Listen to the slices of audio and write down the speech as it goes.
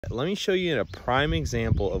Let me show you a prime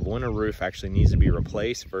example of when a roof actually needs to be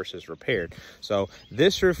replaced versus repaired. So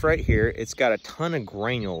this roof right here, it's got a ton of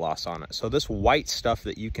granule loss on it. So this white stuff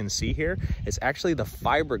that you can see here is actually the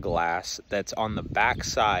fiberglass that's on the back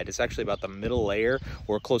side. It's actually about the middle layer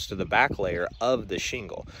or close to the back layer of the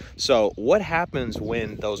shingle. So what happens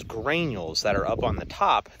when those granules that are up on the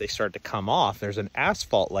top, they start to come off? There's an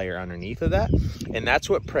asphalt layer underneath of that, and that's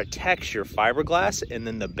what protects your fiberglass and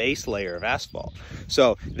then the base layer of asphalt.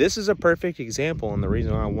 So this is a perfect example, and the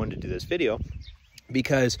reason why I wanted to do this video,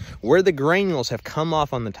 because where the granules have come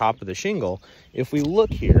off on the top of the shingle, if we look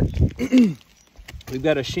here, we've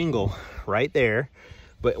got a shingle right there,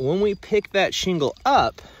 but when we pick that shingle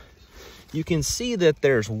up, you can see that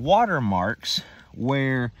there's watermarks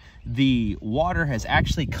where the water has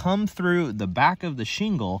actually come through the back of the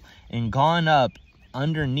shingle and gone up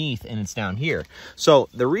underneath, and it's down here. So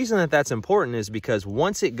the reason that that's important is because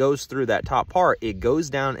once it goes through that top part, it goes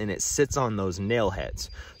down and it sits on those nail heads.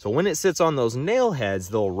 So when it sits on those nail heads,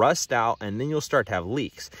 they'll rust out, and then you'll start to have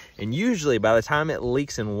leaks. And usually by the time it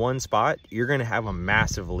leaks in one spot, you're going to have a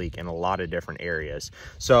massive leak in a lot of different areas.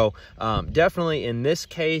 So definitely in this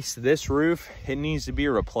case, this roof, it needs to be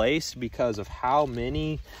replaced because of how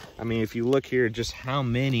many, I mean, if you look here, just how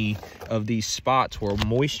many of these spots where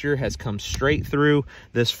moisture has come straight through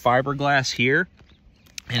this fiberglass here,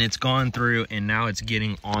 and it's gone through, and now it's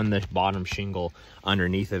getting on the bottom shingle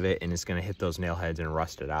underneath of it, and it's going to hit those nail heads and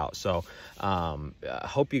rust it out. So I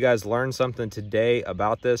hope you guys learned something today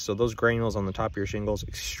about this. So those granules on the top of your shingles,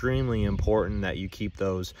 extremely important that you keep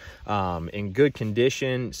those in good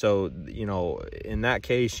condition. So, you know, in that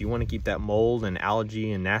case, you want to keep that mold and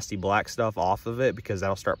algae and nasty black stuff off of it, because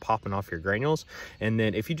that'll start popping off your granules. And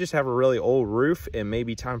then if you just have a really old roof, it may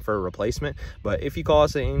be time for a replacement. But if you call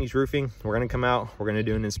us at Andy's Roofing, we're going to come out, we're going to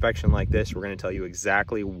do an inspection like this. We're going to tell you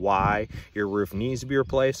exactly why your roof needs to be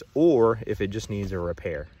replaced, or if it just needs a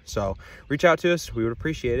repair. So reach out to us, we would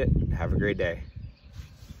appreciate it. Have a great day.